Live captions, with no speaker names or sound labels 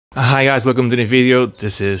Hi guys, welcome to the video.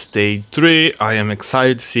 This is day 3. I am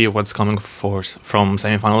excited to see what's coming from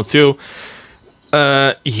semi-final 2.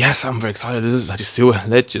 Yes, I'm very excited. Let's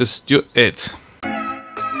just do it.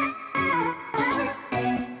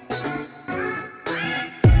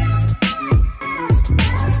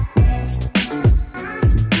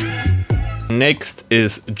 Next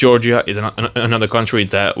is Georgia. Is another country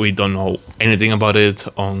that we don't know anything about it.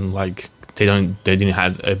 They didn't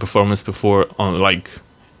have a performance before on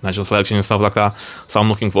national selection and stuff like that, so I'm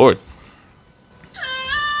looking forward.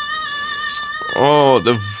 Oh,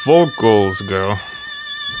 the vocals, girl.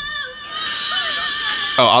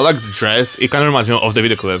 Oh, I like the dress. It kind of reminds me of the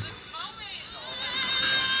video clip.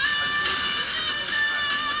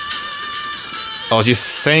 Oh, she's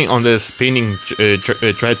staying on the spinning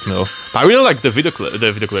treadmill. But I really like the video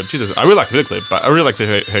clip. Jesus, I really like the video clip, but I really like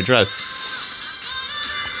her dress.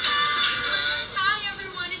 Hi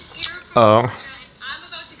everyone, it's Eurovision. Oh.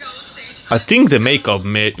 I think the makeup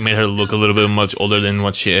made her look a little bit much older than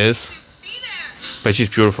what she is. But she's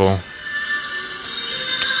beautiful.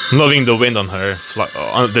 I'm loving the wind on her.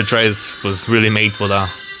 The dress was really made for that.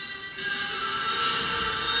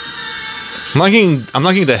 I'm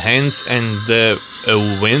liking the hands and the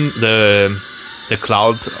wind, the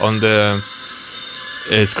clouds on the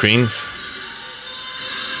screens.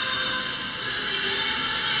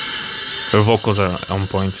 Her vocals are on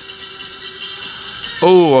point.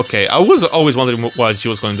 Oh, okay. I was always wondering what she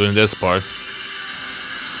was going to do in this part.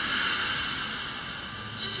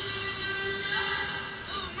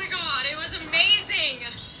 Oh my god, it was amazing!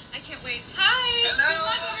 I can't wait. Hi! Hello! Good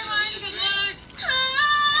luck, everyone!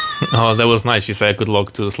 Good luck! Oh, that was nice. She said good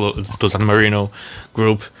luck to San Marino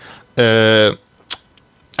group. I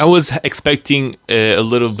was expecting a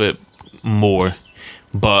little bit more,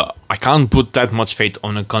 but I can't put that much faith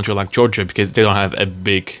on a country like Georgia because they don't have a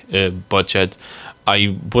big budget.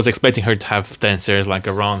 I was expecting her to have dancers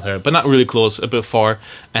around her, but not really close, a bit far,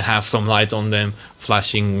 and have some lights on them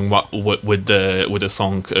flashing with the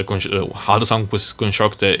song. How the song was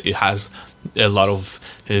constructed, it has a lot of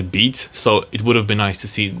beats, so it would have been nice to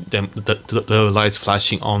see the lights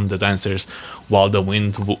flashing on the dancers while the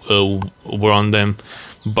wind were on them.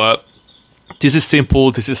 But this is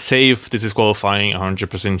simple, this is safe, this is qualifying,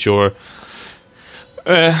 100% sure.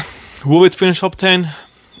 Will it finish top 10?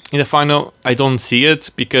 In the final, I don't see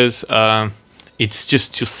it because it's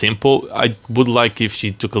just too simple. I would like if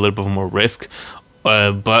she took a little bit more risk.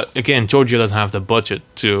 But again, Georgia doesn't have the budget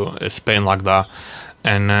to spend like that.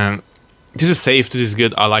 And this is safe, this is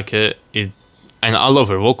good, I like it. And I love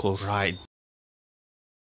her vocals. Right,